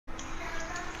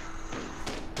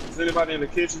Is anybody in the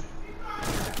kitchen?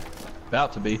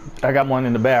 About to be. I got one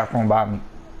in the bathroom by me.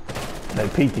 They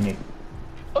peeking it.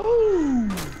 Ooh.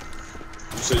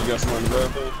 You say you got someone in the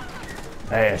bathroom?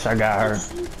 Ash, I got her.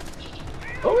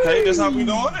 Okay, that's how we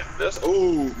doing it. That's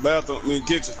bathroom,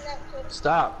 kitchen.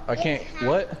 Stop. I can't.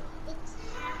 What?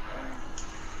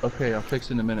 Okay, I'll fix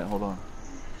it in a minute. Hold on.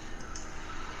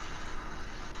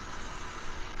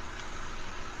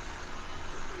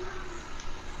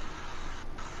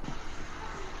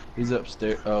 He's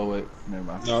upstairs. Oh, wait. Never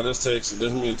mind. No, that's Texas.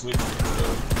 That's me and Tweet.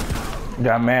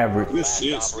 Got Maverick. Good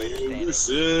shit, man. Good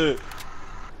shit.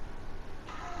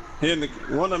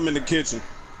 One of them in the kitchen.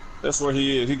 That's where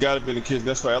he is. He got to be in the kitchen.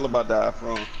 That's where Alibi died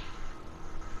from.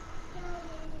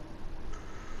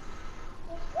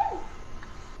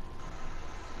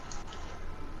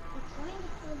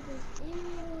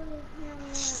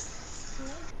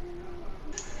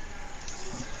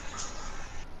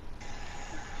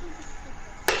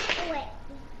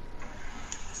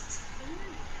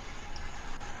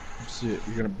 See it.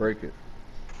 You're gonna break it.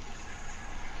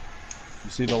 You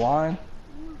see the line?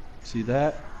 See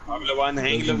that?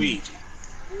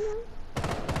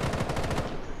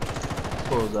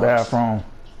 Bathroom.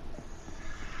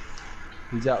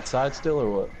 He's outside still or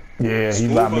what? Yeah,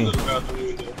 he's by me.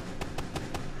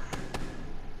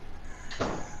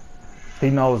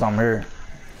 He knows I'm here.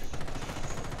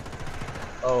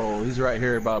 Oh, he's right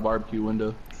here by a barbecue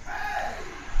window.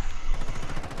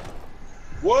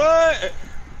 What?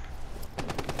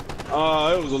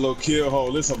 Oh, it was a little kill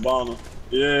hole. It's a bomber.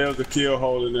 Yeah, it was a kill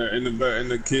hole in there in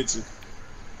the kitchen.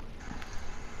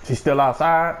 She's still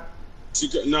outside? She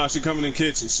coming in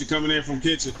kitchen. She coming in from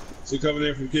kitchen. She coming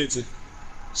in from kitchen.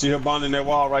 She her bonding that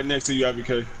wall right next to you,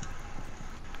 IBK.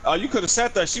 Oh, you could have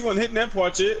sat there. She wasn't hitting that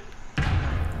part yet.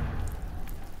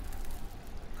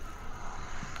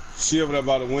 She over there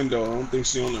by the window. I don't think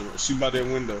she on there. She by that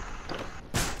window.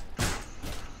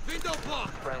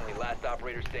 Friendly, last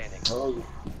operator standing. Oh.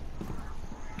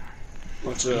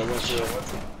 Watch out, watch out,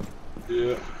 watch out.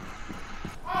 Yeah.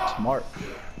 Smart.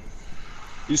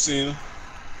 You seen her?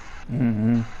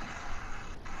 Mm-hmm.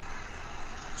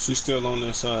 She's still on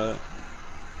that side.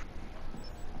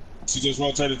 She just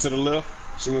rotated to the left.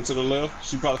 She went to the left.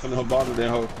 She probably finna her bottom that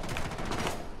hoe.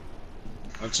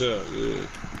 Watch out, yeah.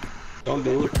 Don't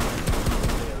do it.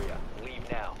 Leave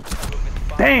now.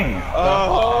 Damn!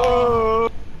 Oh!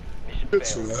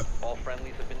 Mission failed. All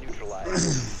friendlies have been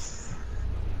neutralized.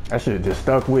 I should have just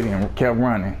stuck with him and kept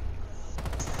running.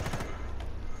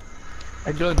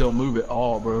 That gun don't move at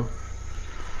all, bro.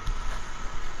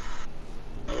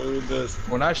 Oh, it does.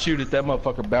 When I shoot it, that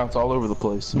motherfucker bounce all over the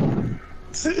place.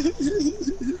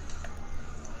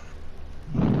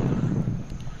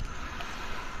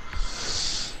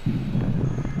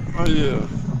 Oh yeah.